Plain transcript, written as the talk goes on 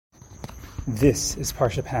This is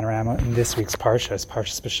Parsha Panorama, and this week's Parsha is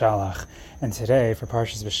Parshas Beshalach. And today, for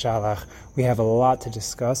Parshas Beshalach, we have a lot to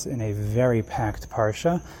discuss in a very packed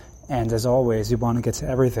Parsha. And as always, we want to get to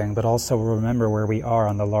everything, but also remember where we are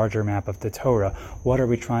on the larger map of the Torah. What are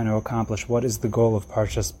we trying to accomplish? What is the goal of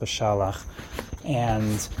Parshas Beshalach?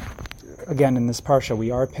 And again, in this Parsha, we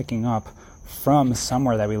are picking up from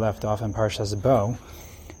somewhere that we left off in Parshas Bo.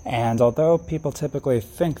 And although people typically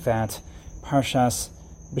think that Parshas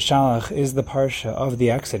Beshalach is the Parsha of the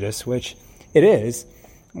Exodus, which it is,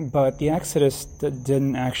 but the Exodus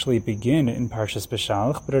didn't actually begin in Parshas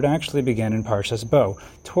Beshalach, but it actually began in Parshas Bo.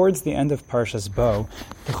 Towards the end of Parshas Bo,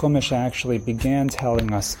 the Chumash actually began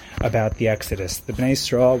telling us about the Exodus. The Bnei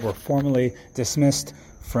Yisrael were formally dismissed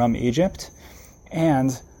from Egypt,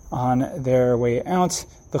 and on their way out,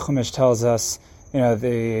 the Chumash tells us,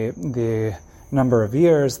 the number of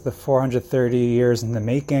years, the 430 years in the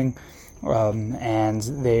making, and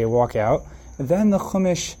they walk out. Then the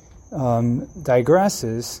Chumash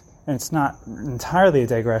digresses, and it's not entirely a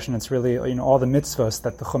digression, it's really, all the mitzvos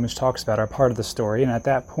that the Chumash talks about are part of the story, and at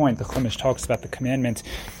that point the Chumash talks about the commandment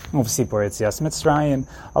of Sipur Yetzias Mitzrayim,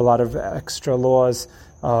 a lot of extra laws,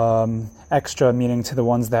 extra meaning to the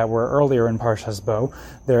ones that were earlier in Parshas Bo.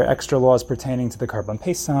 There are extra laws pertaining to the Karban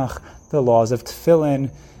Pesach, the laws of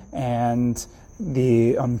Tefillin, and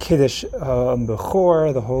the Kiddush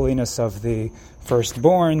Bechor, the holiness of the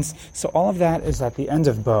firstborns. So all of that is at the end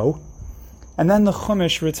of Bo. And then the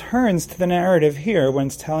Chumash returns to the narrative here when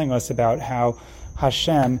it's telling us about how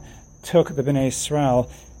Hashem took the Bnei Yisrael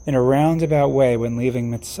in a roundabout way when leaving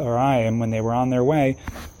Mitzrayim, when they were on their way.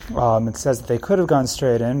 It says that they could have gone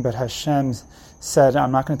straight in, but Hashem said,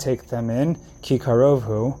 I'm not going to take them in, ki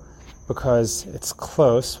karovhu, because it's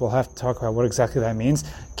close. We'll have to talk about what exactly that means.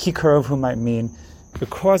 Ki karovhu might mean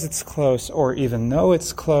because it's close, or even though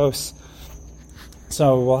it's close.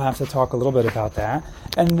 So we'll have to talk a little bit about that.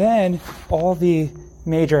 And then all the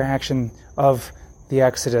major action of the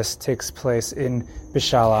Exodus takes place in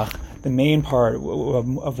Beshalach. The main part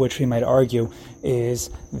of which we might argue is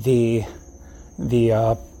the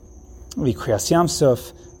Kriyas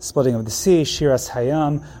Yamsuf, splitting of the sea, Shiras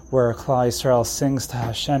Hayam, where Klal Yisrael sings to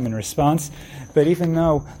Hashem in response. But even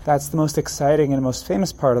though that's the most exciting and most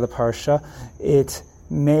famous part of the Parsha, it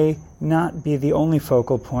may not be the only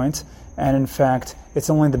focal point, and in fact, it's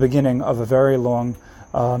only the beginning of a very long,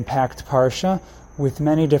 packed Parsha, with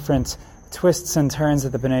many different twists and turns that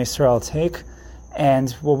the Bnei Yisrael take.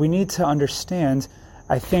 And what we need to understand,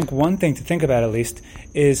 I think one thing to think about at least,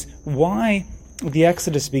 is why the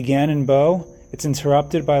Exodus began in Bo. It's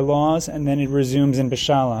interrupted by laws, and then it resumes in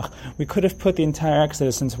Beshalach. We could have put the entire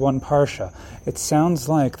Exodus into one Parsha. It sounds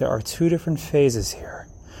like there are two different phases here,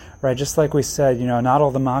 right? Just like we said, not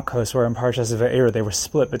all the Makos were in Parshas Va'era. They were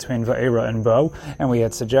split between Va'era and Bo, and we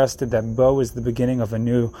had suggested that Bo is the beginning of a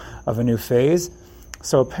new phase.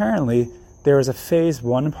 So apparently, there is a phase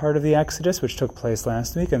 1 part of the Exodus, which took place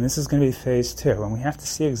last week, and this is going to be phase 2. And we have to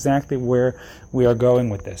see exactly where we are going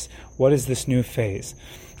with this. What is this new phase?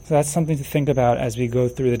 So that's something to think about as we go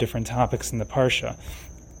through the different topics in the Parsha.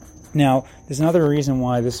 Now, there's another reason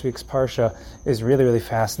why this week's Parsha is really, really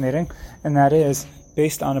fascinating, and that is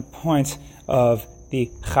based on a point of the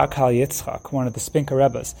Chakal Yitzchak, one of the Spinka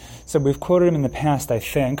Rebbes. So we've quoted him in the past, I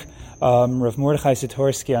think. Rav Mordechai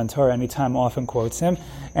Sikorsky on Torah Anytime often quotes him.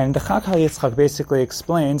 And the Chakal Yitzchak basically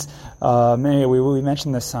explains, we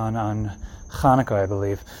mentioned this on Hanukkah, I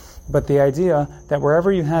believe, but the idea that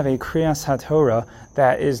wherever you have a Kriyas HaTorah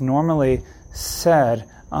that is normally said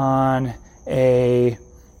on a...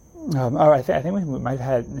 I think we might have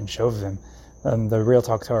had it in Shovim, the Real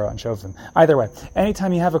Talk Torah on Shovim. Either way,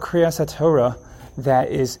 anytime you have a Kriyas HaTorah that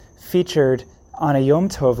is featured on a Yom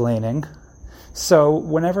Tov laning, so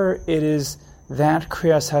whenever it is that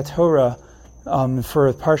Kriyas HaTorah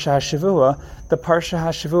for Parsha HaShavua, the Parsha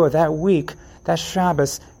HaShavua that week, that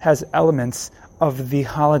Shabbos has elements of the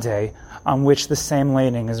holiday on which the same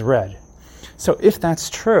laning is read. So if that's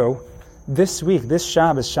true, this week, this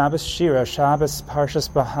Shabbos Shira, Shabbos Parshas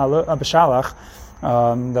Beshalach,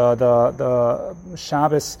 the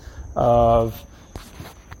Shabbos of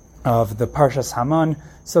the Parshas Haman.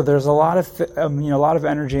 So there's a lot of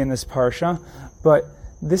energy in this parsha, but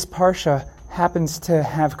this parsha happens to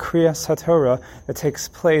have Kriyas HaTorah that takes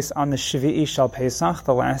place on the Shvi'i Shal Pesach,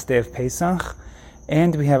 the last day of Pesach,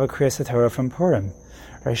 and we have a Kriyas HaTorah from Purim.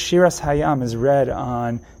 Right? Shiras Hayam is read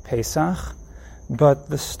on Pesach, but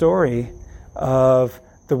the story of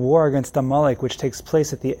the war against Amalek, which takes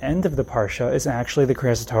place at the end of the parsha, is actually the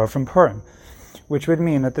Kriyas HaTorah from Purim, which would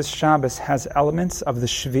mean that this Shabbos has elements of the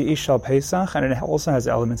Shvi'i Shal Pesach, and it also has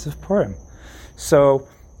elements of Purim. So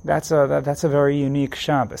that's a very unique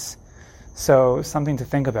Shabbos. So something to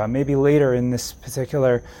think about. Maybe later in this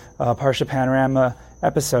particular Parsha Panorama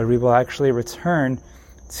episode, we will actually return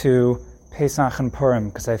to Pesach and Purim,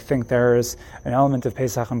 because I think there is an element of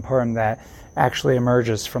Pesach and Purim that actually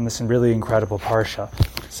emerges from this really incredible Parsha.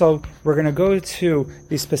 So we're going to go to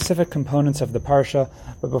the specific components of the Parsha,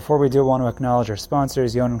 but before we do, I want to acknowledge our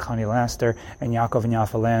sponsors, Yon and Connie Laster and Yaakov and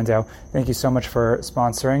Yafa Landau. Thank you so much for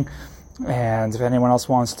sponsoring. And if anyone else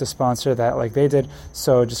wants to sponsor that like they did,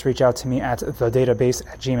 so just reach out to me at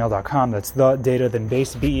thedatabase@gmail.com. That's the data then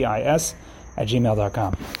base, BEIS,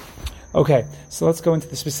 @gmail.com. Okay, so let's go into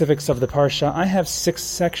the specifics of the Parsha. I have 6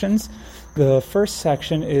 sections. The first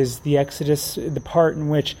section is the Exodus, the part in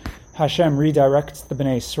which Hashem redirects the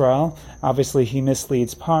Bnei Israel. Obviously, he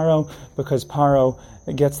misleads Paro, because Paro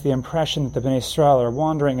gets the impression that the Bnei Israel are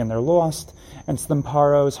wandering and they're lost. And so then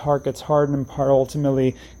Paro's heart gets hardened, and Paro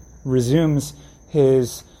ultimately resumes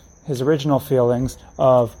his original feelings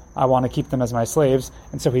of, I want to keep them as my slaves,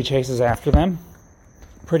 and so he chases after them.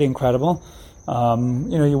 Pretty incredible.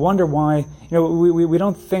 You wonder why, we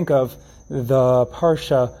don't think of the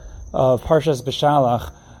Parsha of Parshas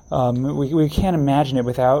Beshalach. We can't imagine it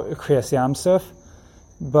without Kriyas Yamsuf,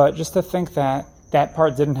 but just to think that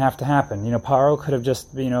part didn't have to happen. Paro could have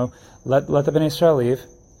just, let the Bnei Israel leave,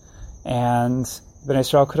 and Bnei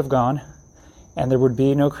Israel could have gone, and there would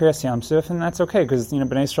be no Kriyas Yamsuf, and that's okay, because,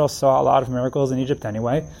 Bnei Israel saw a lot of miracles in Egypt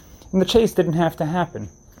anyway, and the chase didn't have to happen.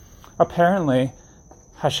 Apparently,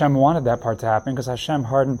 Hashem wanted that part to happen, because Hashem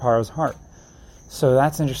hardened Paro's heart. So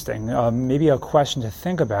that's interesting. Maybe a question to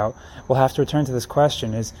think about, we'll have to return to this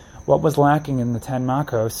question, is what was lacking in the 10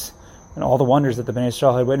 Makos and all the wonders that the Bnei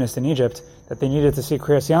Israel had witnessed in Egypt that they needed to see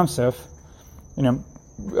Kriyas Yamsuf?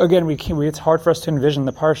 Again, it's hard for us to envision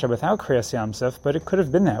the Parsha without Kriyas Yamsuf, but it could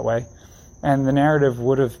have been that way, and the narrative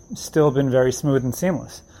would have still been very smooth and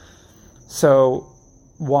seamless. So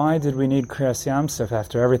why did we need Kriyas Yamsuf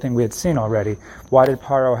after everything we had seen already? Why did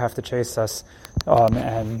Paro have to chase us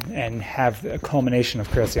and have a culmination of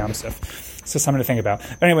Kriyas Yamsuf? So something to think about.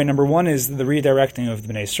 But anyway, number 1 is the redirecting of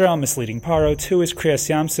the Bnei Israel, misleading Paro. 2 is Kriyas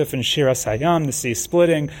Yamsuf and Shiras Hayam, the sea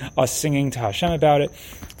splitting, us singing to Hashem about it.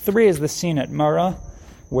 3 is the scene at Marah,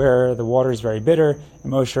 where the water is very bitter,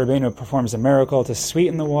 and Moshe Rabbeinu performs a miracle to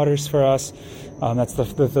sweeten the waters for us. That's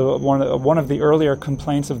one of the earlier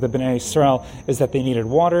complaints of the Bnei Israel, is that they needed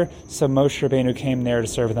water, so Moshe Rabbeinu came there to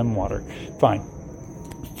serve them water. Fine.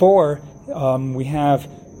 4, we have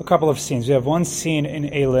a couple of scenes. We have one scene in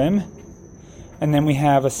Elim, and then we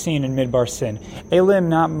have a scene in Midbar Sin. Elim,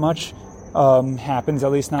 not much happens,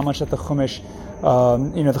 at least not much that the Chumash.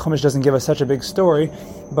 The Chumash doesn't give us such a big story,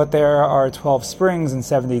 but there are 12 springs and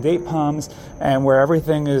 70 date palms, and where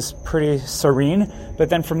everything is pretty serene. But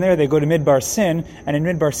then from there they go to Midbar Sin, and in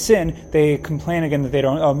Midbar Sin they complain again that they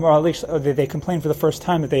don't, or at least they complain for the first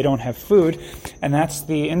time that they don't have food, and that's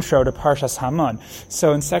the intro to Parshas Haman.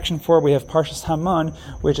 So in section 4 we have Parshas Haman,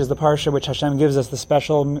 which is the Parsha which Hashem gives us the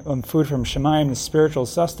special food from Shemayim, the spiritual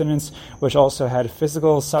sustenance, which also had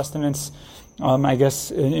physical sustenance,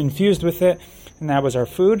 infused with it. And that was our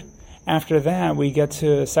food. After that, we get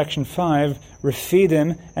to section 5,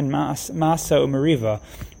 Refidim and Masa Umeriva,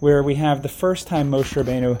 where we have the first time Moshe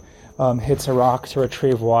Rabbeinu hits a rock to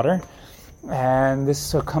retrieve water. And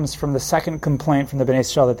this comes from the second complaint from the Bnei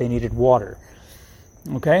Israel that they needed water.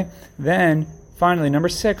 Okay? Then, finally, number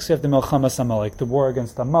 6, we have the Milchamas Amalek, the war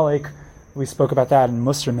against Amalek. We spoke about that in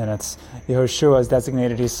Musar minutes. Yehoshua is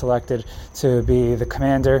designated, he's selected to be the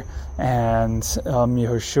commander, and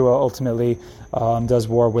Yehoshua ultimately does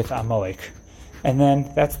war with Amalek. And then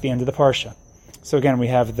that's the end of the Parsha. So again, we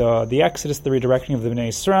have the Exodus, the redirecting of the Bnei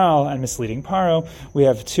Israel, and misleading Paro. We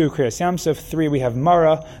have 2, Kriyas Yamsuf. 3, we have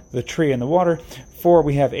Marah, the tree and the water. 4,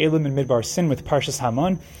 we have Elim and Midbar Sin with Parshas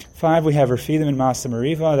Haman. 5, we have Refidim and Masa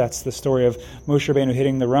Meriva. That's the story of Moshe Rabbeinu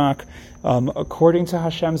hitting the rock according to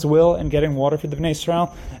Hashem's will and getting water for the Bnei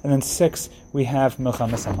Israel. And then 6, we have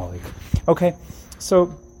Milchamas Amalek. Okay,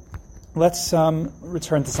 so let's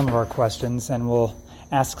return to some of our questions, and we'll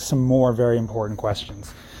ask some more very important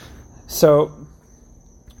questions. So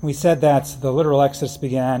we said that the literal Exodus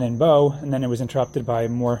began in Bo, and then it was interrupted by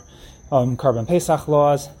more Karban Pesach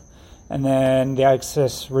laws, and then the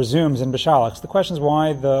Exodus resumes in Beshalach. So the question is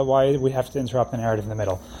why we have to interrupt the narrative in the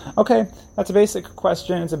middle. Okay, that's a basic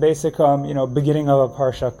question. It's a basic beginning of a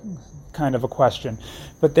parsha kind of a question,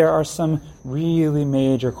 but there are some really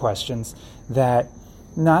major questions that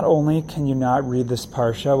not only can you not read this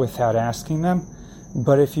parsha without asking them,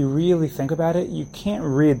 but if you really think about it, you can't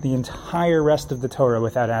read the entire rest of the Torah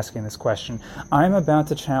without asking this question. I'm about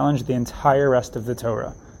to challenge the entire rest of the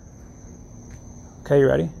Torah. Okay, you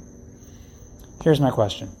ready? Here's my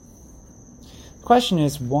question. The question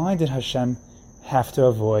is, why did Hashem have to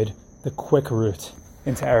avoid the quick route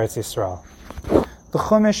into Eretz Yisrael? The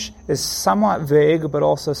Chumash is somewhat vague, but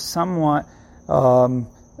also somewhat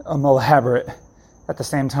elaborate at the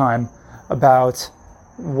same time about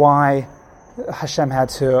why Hashem had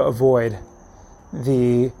to avoid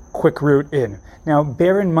the quick route in. Now,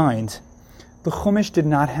 bear in mind, the Chumash did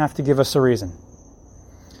not have to give us a reason.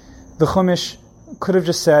 The Chumash could have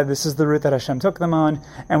just said, this is the route that Hashem took them on,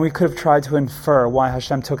 and we could have tried to infer why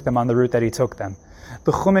Hashem took them on the route that He took them.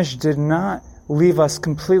 The Chumash did not leave us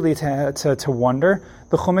completely to wonder.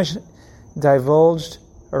 The Chumash divulged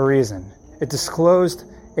a reason. It disclosed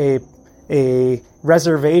a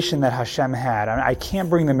reservation that Hashem had. I can't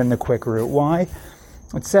bring them in the quick route. Why?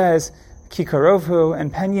 It says, Ki karovhu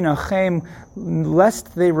and pen yinachem,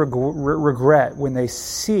 lest they regret when they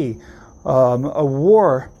see a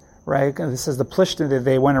war. Right? This is the Plishtim.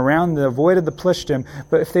 They went around, they avoided the Plishtim.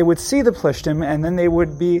 But if they would see the Plishtim and then they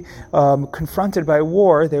would be confronted by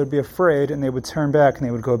war, they would be afraid and they would turn back and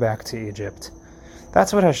they would go back to Egypt.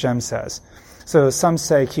 That's what Hashem says. So some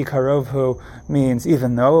say Ki karovhu means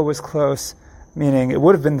even though it was close, meaning it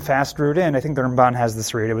would have been the fast route in. I think the Ramban has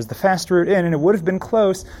this read. It was the fast route in and it would have been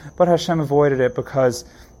close, but Hashem avoided it because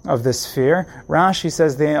of this fear. Rashi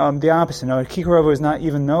says the opposite. No, Ki karovhu is not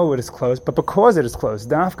even though it is close, but because it is close.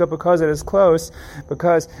 Dafka, because it is close,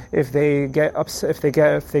 because if they get upset, if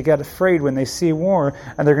they get afraid when they see war,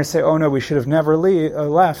 and they're going to say, "Oh no, we should have never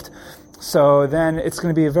left." So then it's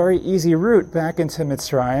going to be a very easy route back into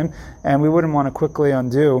Mitzrayim, and we wouldn't want to quickly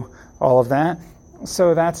undo all of that.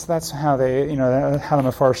 So that's how they, how the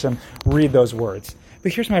Mefarshim read those words.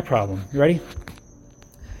 But here's my problem. You ready?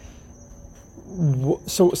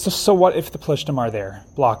 So what if the Plishtim are there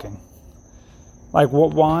blocking? Like,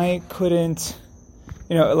 why couldn't,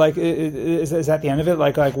 is that the end of it?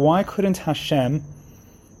 Like why couldn't Hashem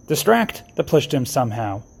distract the Plishtim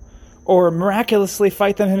somehow, or miraculously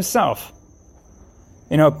fight them Himself?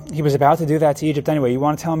 He was about to do that to Egypt anyway. You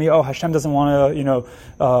want to tell me, Hashem doesn't want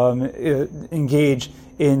to, engage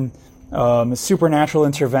in supernatural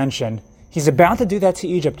intervention. He's about to do that to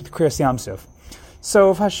Egypt with Kriyas Yamsuf.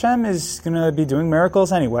 So if Hashem is going to be doing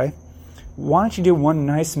miracles anyway, why don't you do one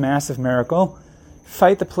nice massive miracle,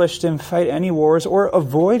 fight the Plishtim, fight any wars, or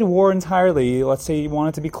avoid war entirely. Let's say you want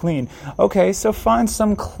it to be clean. Okay, so find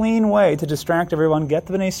some clean way to distract everyone, get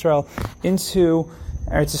the Bnei Israel into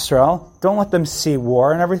Eretz Yisrael. Don't let them see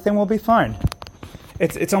war, and everything will be fine.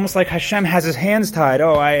 It's almost like Hashem has His hands tied.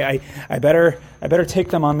 I better take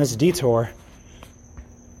them on this detour,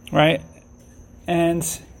 right? And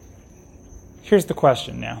here's the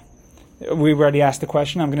question now. We've already asked the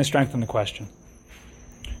question. I'm going to strengthen the question.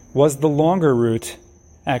 Was the longer route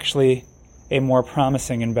actually a more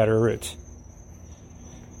promising and better route?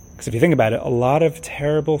 Because if you think about it, a lot of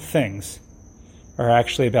terrible things are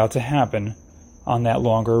actually about to happen on that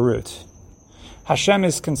longer route. Hashem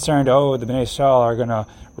is concerned, the Bnei Israel are going to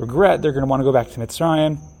regret, they're going to want to go back to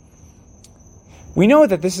Mitzrayim. We know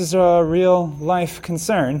that this is a real life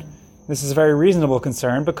concern. This is a very reasonable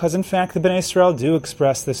concern because, in fact, the Bnei Israel do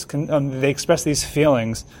express this. They express these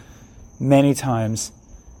feelings many times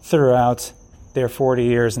throughout their 40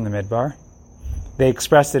 years in the Midbar. They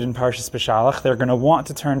expressed it in Parshas Beshalach. They're going to want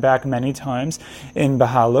to turn back many times. In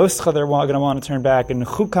Bahaloscha, they're going to want to turn back. In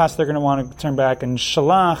Chukas, they're going to want to turn back. In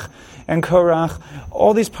Shalach and Korach,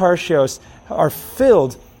 all these parshios are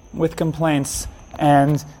filled with complaints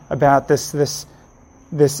and about this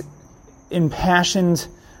impassioned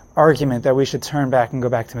argument that we should turn back and go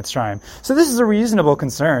back to Mitzrayim. So this is a reasonable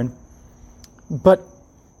concern, but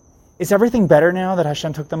is everything better now that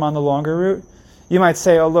Hashem took them on the longer route? You might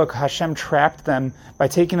say, look, Hashem trapped them by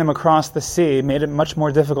taking them across the sea, made it much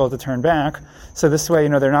more difficult to turn back. So this way,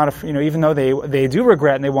 they're not, even though they do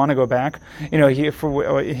regret and they want to go back, he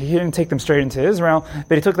didn't take them straight into Israel,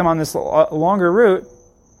 but He took them on this longer route.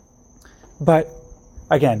 But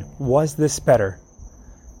again, was this better?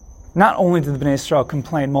 Not only did the Bnei Israel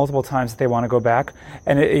complain multiple times that they want to go back,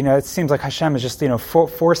 and it seems like Hashem is just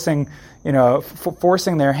forcing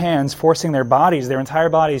their hands, forcing their bodies, their entire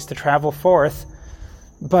bodies, to travel forth.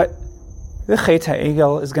 But the Cheit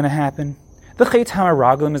HaEigel is going to happen. The Cheit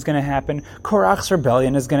Miraglim is going to happen. Korach's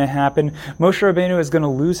rebellion is going to happen. Moshe Rabbeinu is going to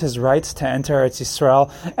lose his rights to enter Eretz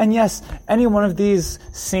Yisrael. And yes, any one of these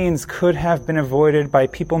scenes could have been avoided by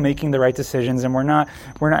people making the right decisions. And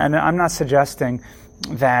and I'm not suggesting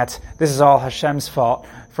that this is all Hashem's fault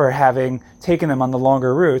for having taken them on the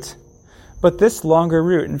longer route. But this longer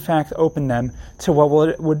route, in fact, opened them to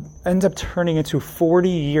what would end up turning into 40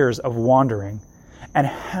 years of wandering. And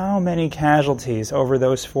how many casualties over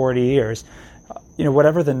those 40 years,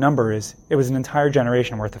 whatever the number is, it was an entire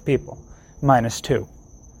generation worth of people. -2.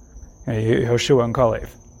 Yehoshua and Kalev.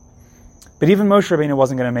 But even Moshe Rabbeinu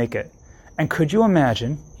wasn't going to make it. And could you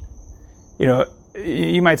imagine,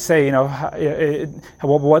 you might say,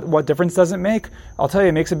 what difference does it make? I'll tell you,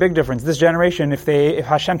 it makes a big difference. This generation, if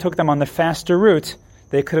Hashem took them on the faster route,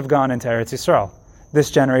 they could have gone into Eretz Yisrael. This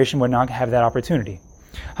generation would not have that opportunity.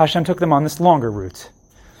 Hashem took them on this longer route.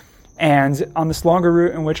 And on this longer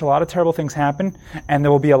route in which a lot of terrible things happen, and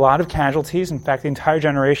there will be a lot of casualties. In fact, the entire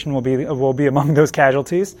generation will be among those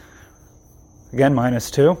casualties. Again,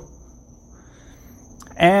 -2.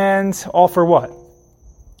 And all for what?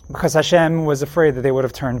 Because Hashem was afraid that they would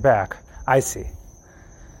have turned back. I see.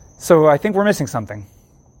 So I think we're missing something.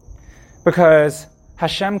 Because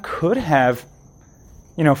Hashem could have,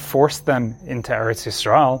 forced them into Eretz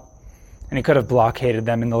Yisrael, and he could have blockaded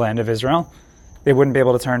them in the land of Israel. They wouldn't be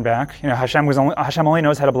able to turn back. Hashem only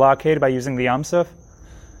knows how to blockade by using the Yam Suf.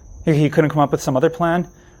 He couldn't come up with some other plan.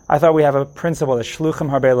 I thought we have a principle that shluchim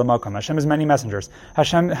harbei l'makom. Hashem is many messengers.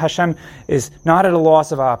 Hashem is not at a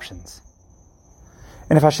loss of options.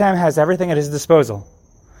 And if Hashem has everything at his disposal,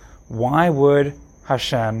 why would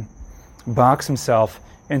Hashem box himself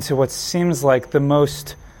into what seems like the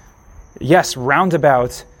most,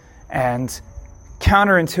 roundabout and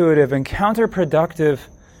counterintuitive and counterproductive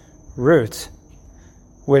route,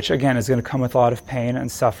 which again is going to come with a lot of pain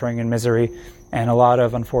and suffering and misery and a lot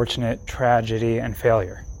of unfortunate tragedy and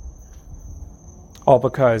failure? All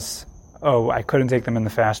because, I couldn't take them in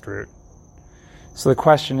the fast route. So the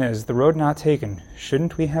question is, the road not taken,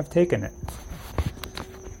 shouldn't we have taken it?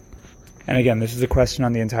 And again, this is a question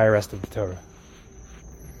on the entire rest of the Torah.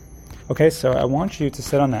 Okay, so I want you to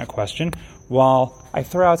sit on that question while I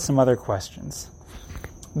throw out some other questions.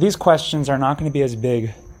 These questions are not going to be as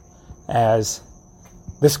big as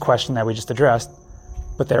this question that we just addressed,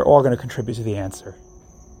 but they're all going to contribute to the answer.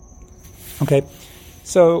 Okay,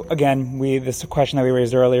 so again, this is a question that we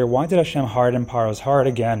raised earlier. Why did Hashem harden Paro's heart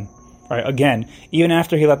again? Right, again, even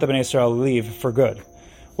after he let the Bnei Israel leave for good.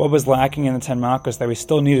 What was lacking in the 10 Makos that we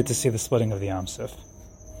still needed to see the splitting of the Yam Suf?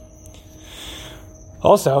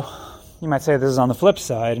 Also, you might say this is on the flip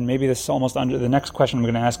side, and maybe the next question I'm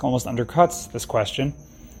going to ask almost undercuts this question.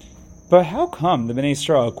 But how come the Bnei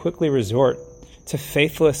Israel quickly resort to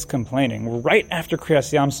faithless complaining right after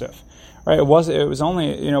Kriyas Yam Suf? Right? It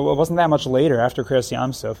wasn't that much later after Kriyas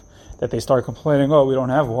Yam Suf that they started complaining, we don't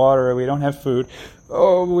have water, we don't have food,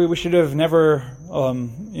 we should have never,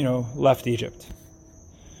 left Egypt.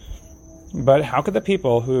 But how could the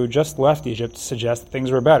people who just left Egypt suggest that things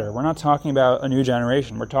were better? We're not talking about a new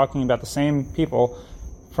generation. We're talking about the same people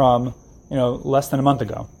from, less than a month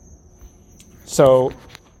ago. So,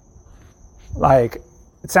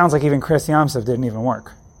 it sounds like even Kriyas Yam Suf didn't even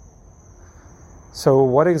work. So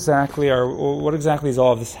what exactly is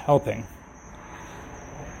all of this helping?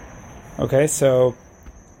 Okay, so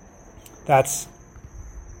that's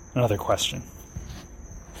another question.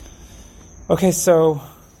 Okay, so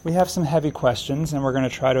we have some heavy questions, and we're going to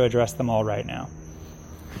try to address them all right now.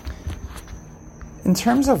 In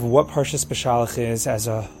terms of what Parshas Beshalach is as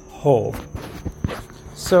a whole,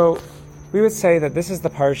 so we would say that this is the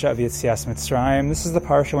Parsha of Yetzias Mitzrayim. This is the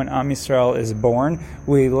Parsha when Am Yisrael is born.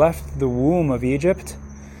 We left the womb of Egypt,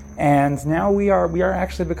 and now we are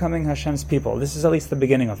actually becoming Hashem's people. This is at least the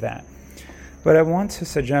beginning of that. What I want to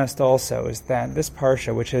suggest also is that this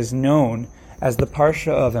Parsha, which is known as the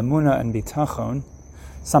Parsha of Emunah and Bitachon,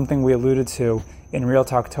 something we alluded to in Real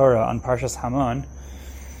Talk Torah on Parshas Haman,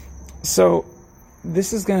 so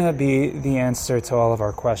this is going to be the answer to all of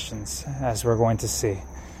our questions, as we're going to see.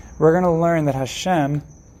 We're going to learn that Hashem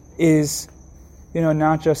is,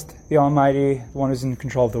 not just the Almighty, the one who's in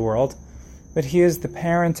control of the world, but He is the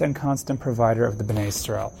parent and constant provider of the Bnei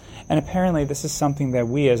Israel. And apparently this is something that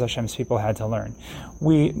we as Hashem's people had to learn.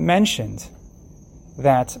 We mentioned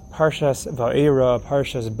that Parshas Va'era,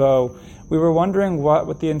 Parshas Bo, we were wondering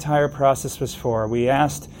what the entire process was for. We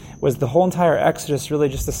asked, was the whole entire Exodus really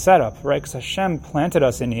just a setup, right? Because Hashem planted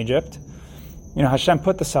us in Egypt. Hashem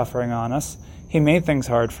put the suffering on us. He made things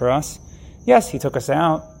hard for us. Yes, He took us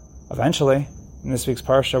out eventually. In this week's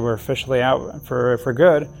Parsha, we're officially out for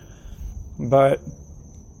good. But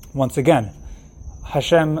once again,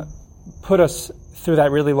 Hashem put us through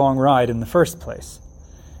that really long ride in the first place.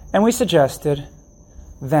 And we suggested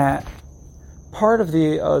that part of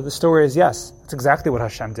the story is, yes, that's exactly what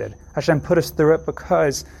Hashem did. Hashem put us through it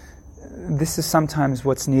because this is sometimes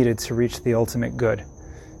what's needed to reach the ultimate good.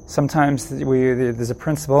 Sometimes there's a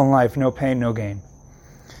principle in life, no pain, no gain.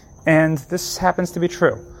 And this happens to be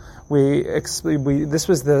true. This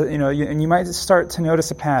was and you might start to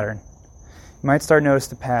notice a pattern. You might start to notice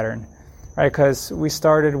the pattern, right? Because we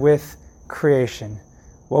started with creation.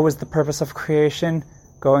 What was the purpose of creation?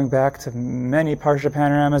 Going back to many Parsha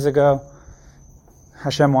Panoramas ago,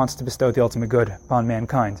 Hashem wants to bestow the ultimate good upon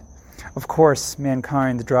mankind. Of course,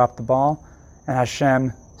 mankind dropped the ball, and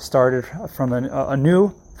Hashem started from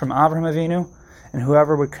anew from Avraham Avinu, and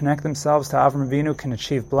whoever would connect themselves to Avraham Avinu can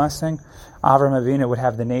achieve blessing. Avraham Avinu would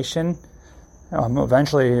have the nation.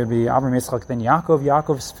 Eventually, it would be Avraham, Yitzchak, then Yaakov.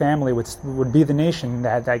 Yaakov's family would be the nation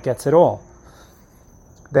that gets it all.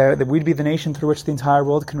 That we'd be the nation through which the entire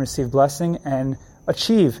world can receive blessing and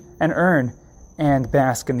achieve and earn and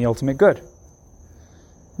bask in the ultimate good.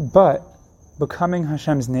 But becoming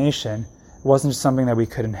Hashem's nation wasn't just something that we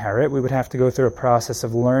could inherit. We would have to go through a process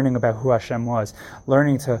of learning about who Hashem was,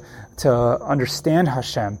 learning to understand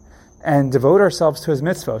Hashem, and devote ourselves to His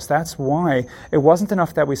mitzvos. That's why it wasn't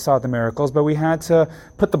enough that we saw the miracles, but we had to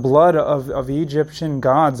put the blood of the Egyptian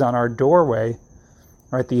gods on our doorway,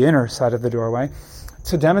 right, the inner side of the doorway,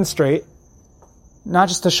 to demonstrate, not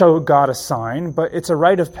just to show God a sign, but it's a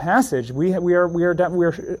rite of passage. We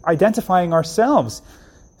are identifying ourselves,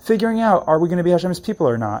 figuring out, are we going to be Hashem's people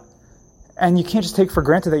or not? And you can't just take for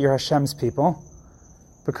granted that you're Hashem's people,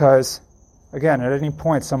 because, again, at any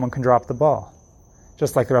point someone can drop the ball,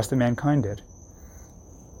 just like the rest of mankind did.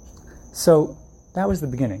 So that was the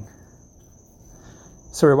beginning.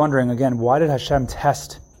 So we're wondering again, why did Hashem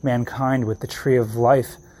test mankind with the tree of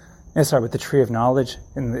life? With the tree of knowledge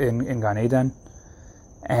in Gan Eden?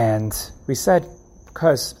 And we said,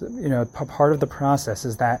 because part of the process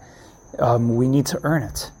is that we need to earn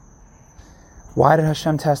it. Why did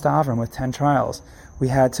Hashem test Avram with 10 trials? We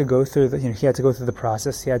had to go through he had to go through the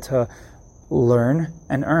process. He had to learn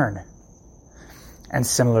and earn. And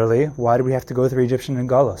similarly, why did we have to go through Egyptian and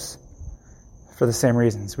Galus? For the same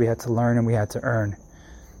reasons. We had to learn and we had to earn.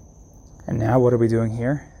 And now what are we doing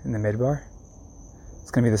here in the Midbar? It's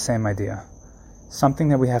going to be the same idea. Something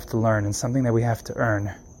that we have to learn and something that we have to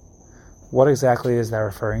earn. What exactly is that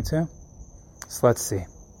referring to? So let's see.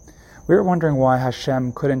 We were wondering why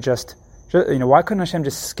Hashem couldn't why couldn't Hashem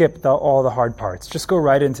just skip all the hard parts? Just go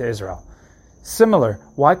right into Israel. Similar,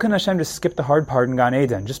 why couldn't Hashem just skip the hard part in Gan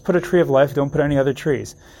Eden? Just put a tree of life, don't put any other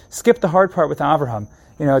trees. Skip the hard part with Abraham.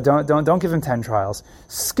 Don't give him 10 trials.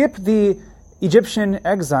 Skip the Egyptian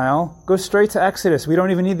exile, go straight to Exodus. We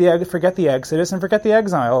don't even need forget the Exodus and forget the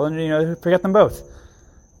exile, and forget them both.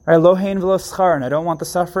 Right? Lo hein v'lo schar, and I don't want the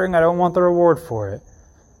suffering, I don't want the reward for it.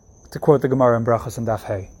 To quote the Gemara in Brachos and Daf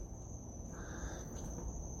Hey.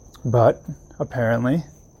 But apparently,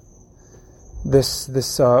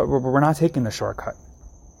 we're not taking the shortcut.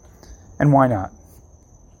 And why not?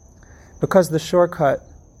 Because the shortcut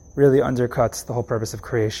really undercuts the whole purpose of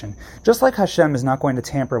creation. Just like Hashem is not going to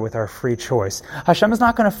tamper with our free choice, Hashem is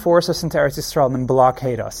not going to force us into Eretz Yisrael and then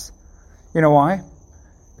blockade us. You know why?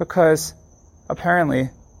 Because apparently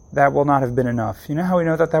that will not have been enough. You know how we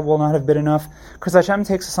know that will not have been enough? Because Hashem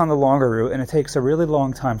takes us on the longer route, and it takes a really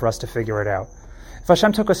long time for us to figure it out. If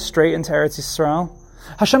Hashem took us straight into Eretz Yisrael,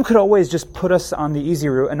 Hashem could always just put us on the easy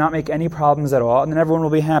route and not make any problems at all, and then everyone will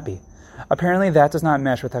be happy. Apparently that does not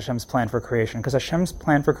mesh with Hashem's plan for creation, because Hashem's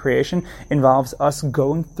plan for creation involves us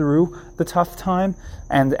going through the tough time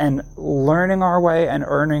and learning our way and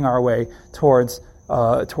earning our way towards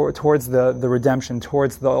the redemption,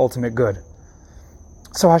 towards the ultimate good.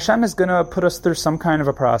 So Hashem is going to put us through some kind of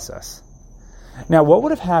a process. Now, what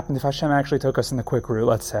would have happened if Hashem actually took us in the quick route,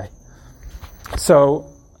 let's say? So,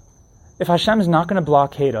 if Hashem is not going to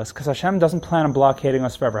blockade us, because Hashem doesn't plan on blockading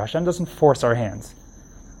us forever, Hashem doesn't force our hands,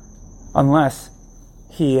 unless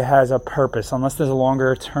He has a purpose, unless there's a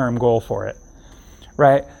longer term goal for it,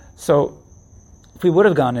 right? So, if we would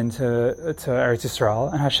have gone into Eretz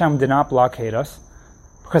Yisrael, and Hashem did not blockade us,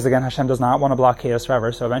 because again, Hashem does not want to blockade us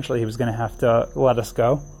forever, so eventually He was going to have to let us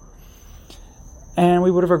go, and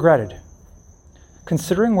we would have regretted.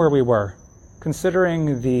 Considering where we were,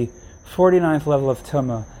 considering the 49th level of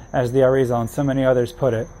Tumah, as the Arizal and so many others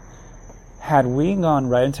put it, had we gone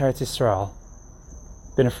right into Eretz Yisrael,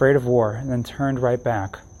 been afraid of war, and then turned right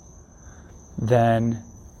back, then,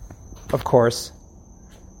 of course,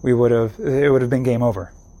 it would have been game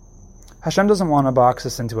over. Hashem doesn't want to box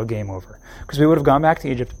us into a game over, because we would have gone back to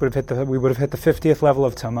Egypt, we would have hit the 50th level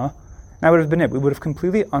of Tumah, and that would have been it. We would have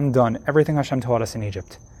completely undone everything Hashem taught us in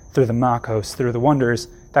Egypt, through the makos, through the wonders.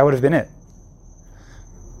 That would have been it.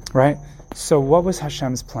 Right? So what was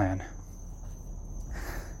Hashem's plan?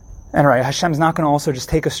 And right, Hashem's not going to also just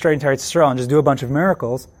take us straight into Eretz Yisrael and just do a bunch of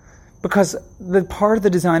miracles, because the part of the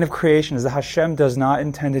design of creation is that Hashem does not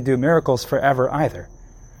intend to do miracles forever either.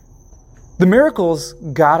 The miracles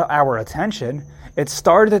got our attention. It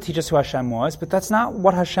started to teach us who Hashem was, but that's not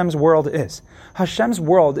what Hashem's world is. Hashem's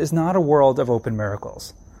world is not a world of open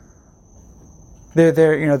miracles.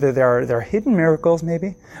 There are hidden miracles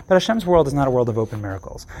maybe, but Hashem's world is not a world of open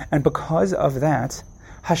miracles. And because of that,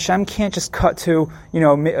 Hashem can't just cut to,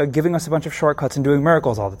 giving us a bunch of shortcuts and doing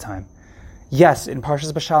miracles all the time. Yes, in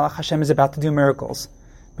Parshas Beshalach, Hashem is about to do miracles,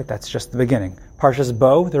 but that's just the beginning. Parshas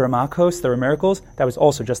Bo, there are makos, there are miracles, that was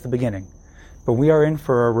also just the beginning. But we are in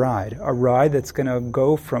for a ride that's going to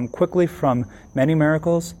go quickly from many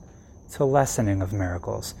miracles to lessening of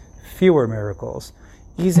miracles, fewer miracles,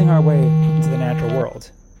 easing our way into the natural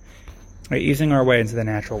world. Right, easing our way into the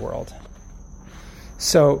natural world.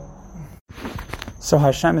 So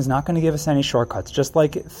Hashem is not going to give us any shortcuts. Just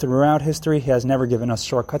like throughout history, He has never given us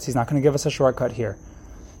shortcuts. He's not going to give us a shortcut here.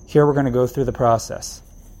 Here we're going to go through the process.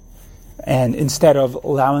 And instead of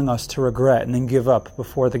allowing us to regret and then give up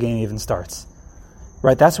before the game even starts.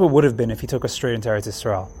 Right? That's what would have been if He took us straight into Eretz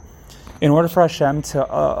Yisrael. In order for Hashem to,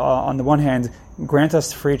 on the one hand, grant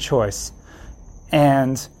us free choice,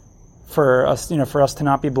 and for us to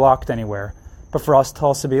not be blocked anywhere, but for us to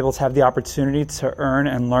also be able to have the opportunity to earn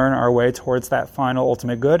and learn our way towards that final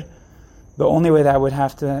ultimate good, the only way that would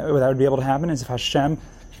be able to happen is if Hashem,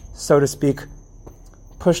 so to speak,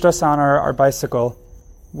 pushed us on our bicycle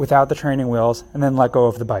without the training wheels and then let go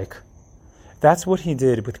of the bike. That's what He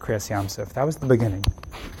did with Kriyas Yamsuf. That was the beginning.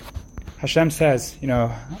 Hashem says,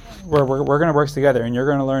 we're going to work together and you're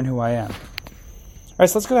going to learn who I am. All right,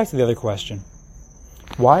 so let's go back to the other question.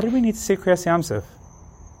 Why did we need to see Kriyas Yamsuf?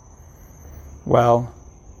 Well,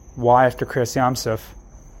 why after Kriyas Yamsuf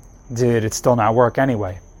did it still not work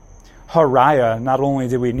anyway? Haraya, not only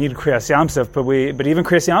did we need Kriyas Yamsuf, but even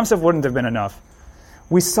Kriyas Yamsuf wouldn't have been enough.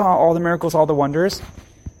 We saw all the miracles, all the wonders,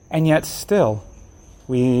 and yet still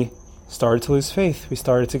we started to lose faith. We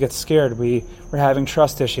started to get scared. We were having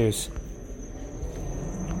trust issues.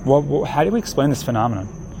 How do we explain this phenomenon?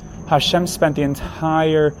 Hashem spent the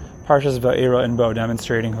entire Parshas Va'era and Bo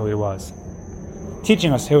demonstrating who He was,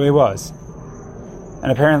 teaching us who He was,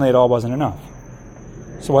 and apparently it all wasn't enough.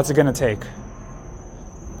 So what's it going to take?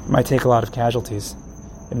 It might take a lot of casualties.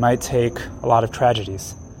 It might take a lot of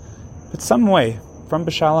tragedies. But some way, from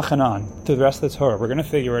Beshalach and on, to the rest of the Torah, we're going to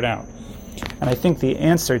figure it out. And I think the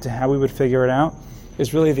answer to how we would figure it out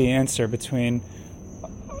is really the answer between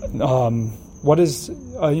what is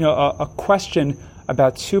a question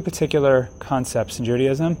about two particular concepts in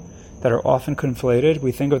Judaism that are often conflated.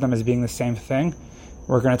 We think of them as being the same thing.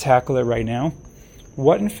 We're going to tackle it right now.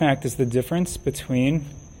 What, in fact, is the difference between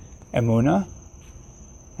emunah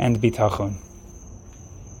and bitachon?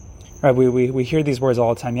 Right, we hear these words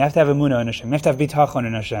all the time. You have to have emunah in Hashem. You have to have bitachon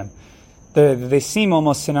in Hashem. They seem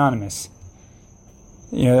almost synonymous.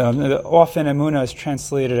 Often emunah is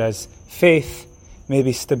translated as faith.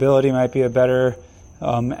 Maybe stability might be a better,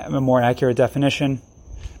 a more accurate definition.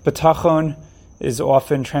 Bitachon is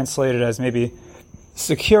often translated as maybe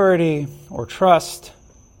security or trust.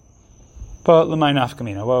 But l'may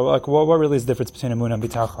nafkamina. What really is the difference between emunah and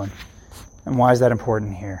bitachon? And why is that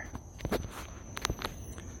important here?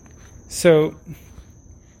 So,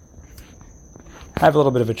 I have a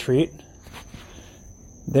little bit of a treat.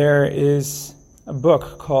 There is a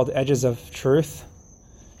book called Edges of Truth.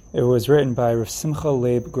 It was written by Rav Simcha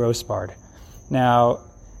Leib Grossbard. Now,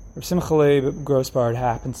 Rav Simcha Leib Grossbard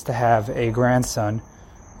happens to have a grandson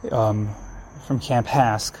from Camp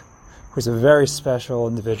Hask, who's a very special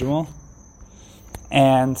individual.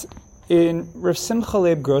 And in Rav Simcha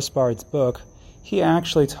Leib Grossbard's book, he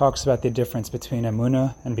actually talks about the difference between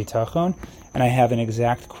emunah and bitachon. And I have an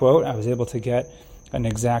exact quote. I was able to get an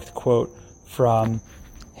exact quote from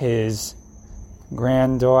his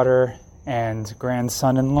granddaughter and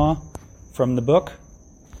grandson-in-law from the book.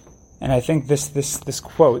 And I think this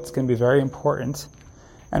quote is going to be very important.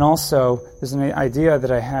 And also, there's an idea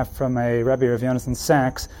that I have from a Rebbe, Rav Yonatan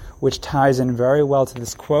Sachs, which ties in very well to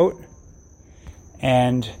this quote.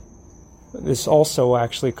 And this also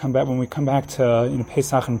actually when we come back to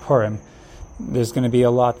Pesach and Purim, there's going to be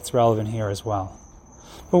a lot that's relevant here as well.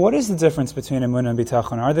 But what is the difference between emunah and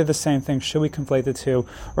bitachon? Are they the same thing? Should we conflate the two,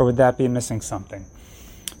 or would that be missing something?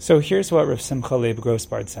 So here's what Rav Simcha Leib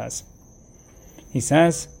Grossbard says. He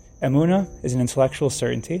says, emunah is an intellectual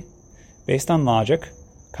certainty based on logic,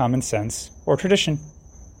 common sense, or tradition.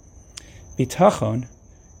 Bitachon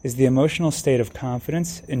is the emotional state of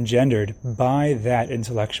confidence engendered by that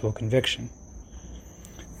intellectual conviction.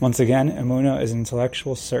 Once again, emunah is an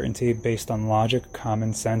intellectual certainty based on logic,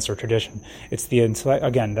 common sense, or tradition. It's the intellect.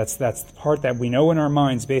 Again, that's the part that we know in our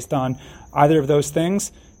minds based on either of those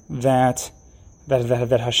things that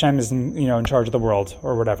Hashem is in charge of the world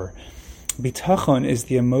or whatever. Bitachon is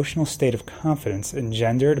the emotional state of confidence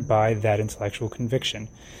engendered by that intellectual conviction,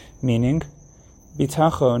 meaning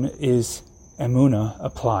bitachon is emunah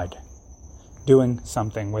applied. doing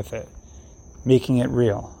something with it, making it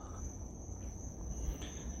real.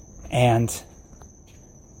 And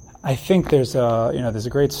I think there's a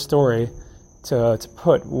great story to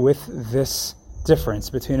put with this difference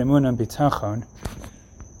between emunah and bitachon,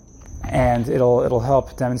 and it'll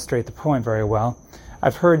help demonstrate the point very well.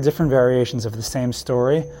 I've heard different variations of the same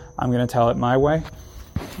story. I'm going to tell it my way.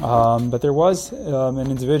 But there was an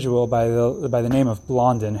individual by the name of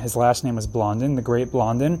Blondin. His last name was Blondin, the great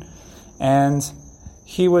Blondin, and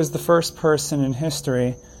he was the first person in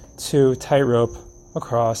history to tightrope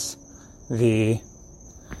across the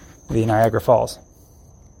Niagara Falls.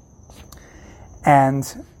 And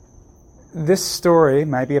this story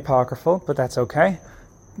might be apocryphal, but that's okay,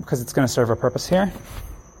 because it's going to serve a purpose here.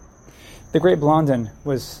 The great Blondin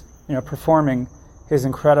was, performing his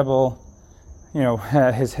incredible,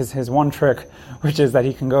 his one trick, which is that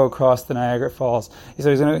he can go across the Niagara Falls. So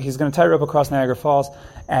he's going to tightrope across Niagara Falls,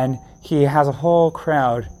 and he has a whole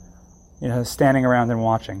crowd, standing around and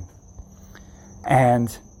watching.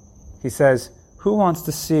 And he says, "Who wants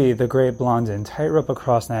to see the great Blondin tightrope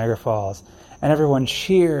across Niagara Falls?" And everyone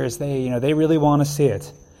cheers. They really want to see it.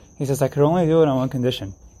 He says, "I could only do it on one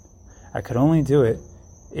condition. I could only do it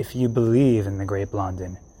if you believe in the great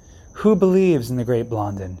Blondin." Who believes in the great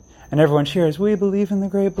Blondin? And everyone cheers, "We believe in the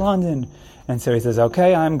great Blondin." And so he says,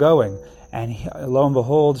 "Okay, I'm going." And lo and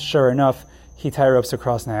behold, sure enough, he tightropes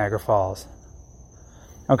across Niagara Falls.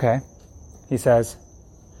 Okay, he says,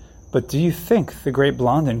 "But do you think the great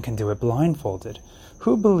Blondin can do it blindfolded?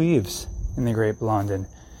 Who believes in the great Blondin?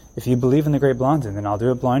 If you believe in the great Blondin, then I'll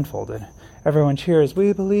do it blindfolded." Everyone cheers,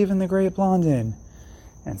 "We believe in the great Blondin."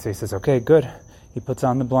 And so he says, "Okay, good." He puts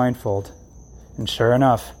on the blindfold, and sure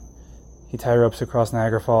enough, he tightropes across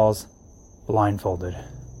Niagara Falls blindfolded.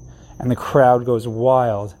 And the crowd goes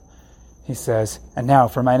wild. He says, "And now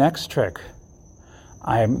for my next trick.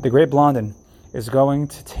 The great Blondin is going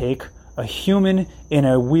to take a human in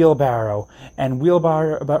a wheelbarrow and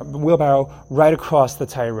wheelbarrow right across the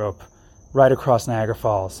tightrope, right across Niagara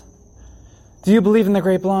Falls. Do you believe in the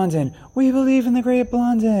great Blondin?" "We believe in the great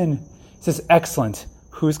Blondin." He says, "Excellent.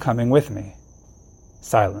 Who's coming with me?"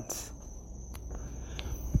 Silence.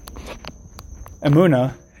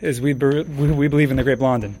 Emunah is we believe in the great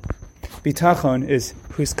Blondin. Bitachon is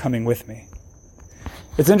who's coming with me.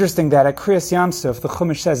 It's interesting that at Kriyas Yamsuf, the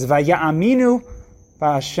Chumash says, "Vaya'aminu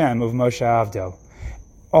ba'Hashem of Moshe Avdo."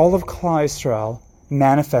 All of Klal Yisrael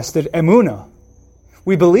manifested emunah.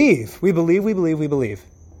 We believe.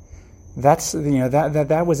 That's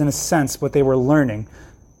that was in a sense what they were learning.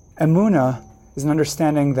 Emunah is an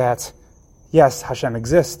understanding that yes, Hashem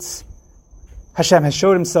exists. Hashem has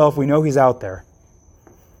showed himself. We know he's out there.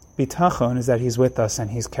 Bitachon is that he's with us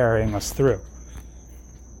and he's carrying us through.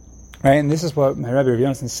 Right, and this is what my Rebbe Rav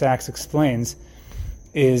Yonason Sachs explains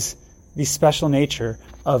is the special nature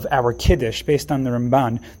of our Kiddush based on the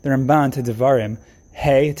Ramban. The Ramban to Devarim,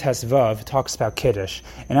 Hey Tesvav, talks about Kiddush.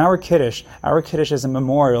 And our Kiddush is a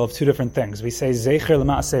memorial of two different things. We say Zecher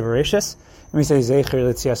L'Ma'aseh Bereshis, and we say Zecher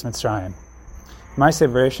L'Tzias Mitzrayim.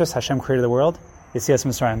 Ma'aseh Bereshis, Hashem created the world. Yetzias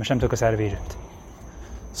Mitzrayim, Hashem took us out of Egypt.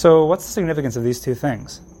 So what's the significance of these two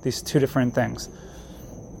things? These two different things?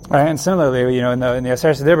 Right, and similarly, in the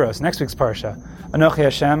Aseret Dibros, next week's parsha, Anochi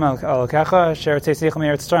Hashem Elokecha Asher Tzeitzich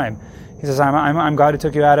Me'eretz Mitzrayim. He says, I'm God who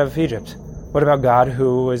took you out of Egypt. What about God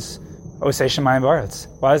who was Osei Shemayim V'Aretz?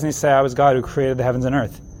 Why doesn't he say, I was God who created the heavens and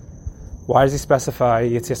earth? Why does he specify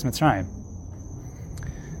Yetzias Mitzrayim?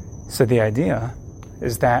 So the idea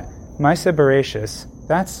is that Ma'aseh Bereshis,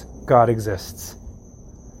 that's God exists.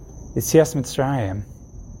 Yetzias Mitzrayim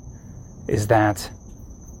is that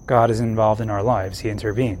God is involved in our lives. He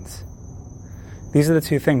intervenes. These are the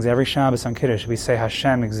two things. Every Shabbos on Kiddush, we say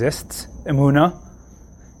Hashem exists, emunah,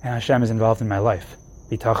 and Hashem is involved in my life,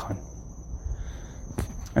 bitachon.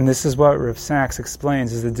 And this is what Rav Sachs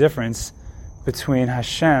explains is the difference between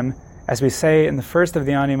Hashem, as we say in the first of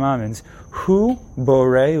the Ani Mamins, Hu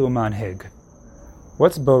Borei Umanhig.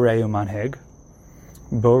 What's Borei Umanhig?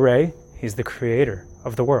 Borei, he's the creator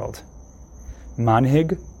of the world.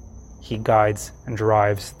 Manhig, he guides and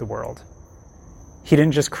drives the world. He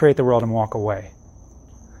didn't just create the world and walk away.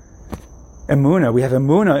 Emunah, we have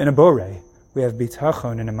emunah in a borei. We have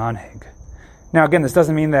bitachon in a manhig. Now again, this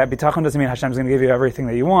doesn't mean that bitachon doesn't mean Hashem's going to give you everything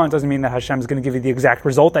that you want. It doesn't mean that Hashem's going to give you the exact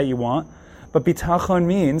result that you want. But bitachon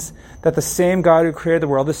means that the same God who created the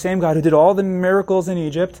world, the same God who did all the miracles in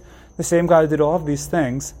Egypt, the same God who did all of these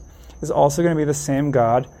things, is also going to be the same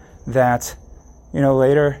God that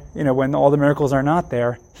later, when all the miracles are not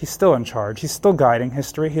there, he's still in charge. He's still guiding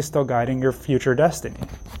history. He's still guiding your future destiny.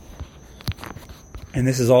 And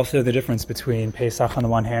this is also the difference between Pesach on the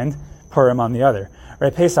one hand, Purim on the other.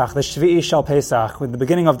 Right, Pesach, the Shvi'i Shel Pesach, with the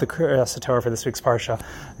beginning of the Kriyas Torah for this week's Parsha.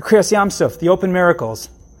 The Kriyas Yamsuf, the open miracles.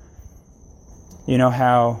 You know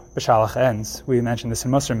how Beshalach ends. We mentioned this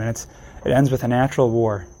in Musar minutes. It ends with a natural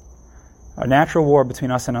war. A natural war between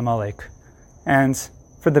us and Amalek. And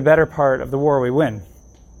for the better part of the war, we win.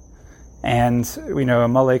 And we know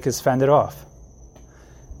Amalek is fended off.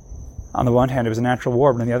 On the one hand, it was a natural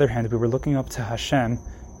war, but on the other hand, we were looking up to Hashem,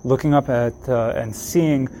 looking up at and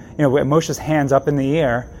seeing, Moshe's hands up in the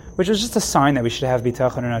air, which was just a sign that we should have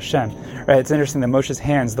bitachon in Hashem. Right? It's interesting that Moshe's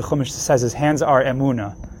hands, the Chumash says, his hands are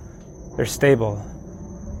emunah. They're stable.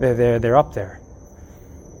 They're up there.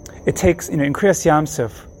 It takes, in Kriyas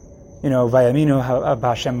Yamsuf, vayaminu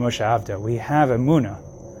b'Hashem Moshe Avda. We have emunah.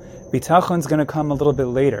 Bitachon's going to come a little bit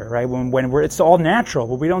later, right? When it's all natural,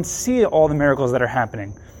 but we don't see all the miracles that are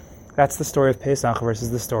happening. That's the story of Pesach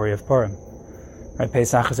versus the story of Purim. Right?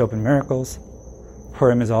 Pesach is open miracles.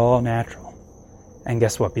 Purim is all natural. And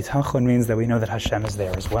guess what? Bitachon means that we know that Hashem is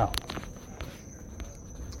there as well.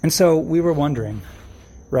 And so we were wondering,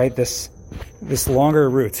 right, this longer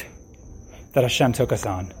route that Hashem took us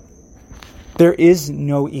on. There is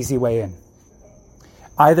no easy way in.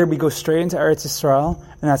 Either we go straight into Eretz Yisrael,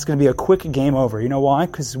 and that's going to be a quick game over. You know why?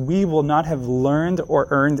 Because we will not have learned or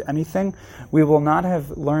earned anything. We will not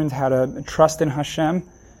have learned how to trust in Hashem.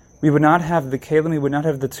 We would not have the kelim, we would not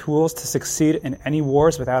have the tools to succeed in any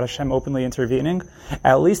wars without Hashem openly intervening.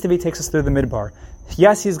 At least if He takes us through the midbar.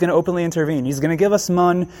 Yes, He's going to openly intervene. He's going to give us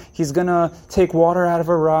man. He's going to take water out of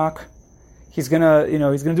a rock. He's going to,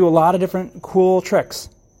 He's going to do a lot of different cool tricks.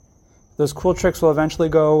 Those cool tricks will eventually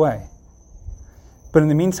go away. But in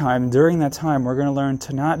the meantime, during that time, we're going to learn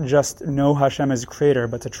to not just know Hashem as Creator,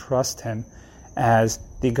 but to trust Him as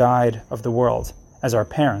the guide of the world, as our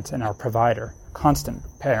parent and our provider, constant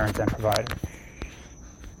parent and provider.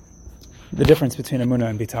 The difference between Emunah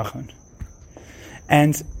and Bitachon.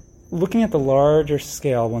 And looking at the larger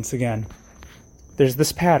scale, once again, there's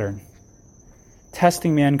this pattern.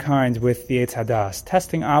 Testing mankind with the Eitz Hadas,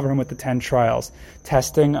 testing Abraham with the 10 trials,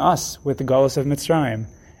 testing us with the Galus of Mitzrayim,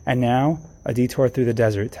 and now a detour through the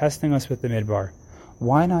desert, testing us with the Midbar.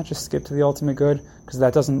 Why not just skip to the ultimate good? Because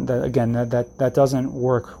that doesn't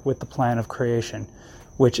work with the plan of creation,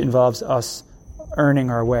 which involves us earning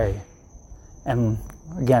our way, and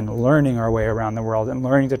again, learning our way around the world and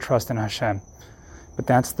learning to trust in Hashem. But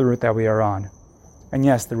that's the route that we are on. And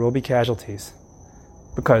yes, there will be casualties,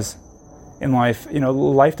 because in life,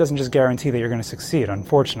 life doesn't just guarantee that you're going to succeed,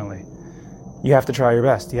 unfortunately. You have to try your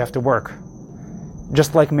best. You have to work.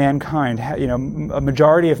 Just like mankind, a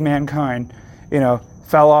majority of mankind,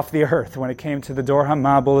 fell off the earth when it came to the Dor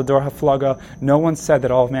HaMabul, the Dor HaFlaga. No one said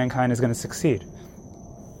that all of mankind is going to succeed.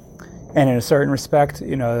 And in a certain respect,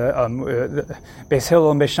 Beis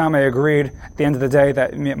Hillel and Beis Shammai agreed at the end of the day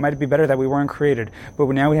that it might be better that we weren't created. But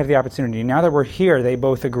now we have the opportunity. Now that we're here, they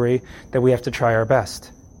both agree that we have to try our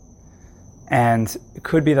best. And it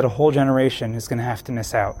could be that a whole generation is going to have to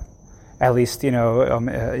miss out. At least in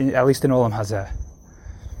Olam Hazeh.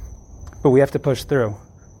 But we have to push through.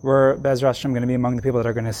 We're, Be'ezras Hashem, going to be among the people that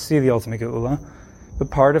are going to see the ultimate Geula.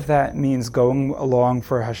 But part of that means going along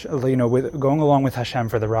with Hashem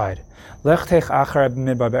for the ride.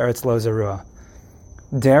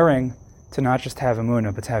 Daring to not just have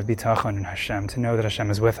Emunah, but to have Bitachon in Hashem, to know that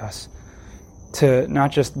Hashem is with us. To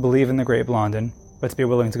not just believe in the great Blondin, but to be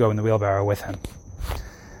willing to go in the wheelbarrow with Him.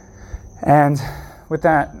 And with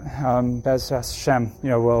that, Be'ezras Hashem,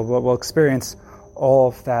 we'll experience all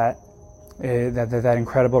of that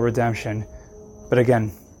incredible redemption. But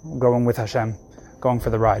again, going with Hashem, going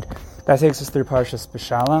for the ride. That takes us through Parshas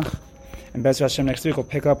Beshalach. And Be'ezras Hashem next week we'll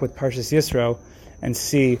pick up with Parshas Yisro and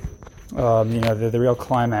see, the real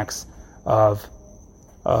climax of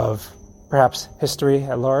perhaps history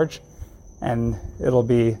at large, and it'll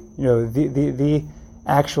be, the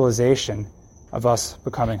actualization of us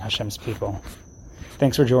becoming Hashem's people.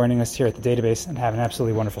 Thanks for joining us here at the database, and have an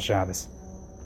absolutely wonderful Shabbos.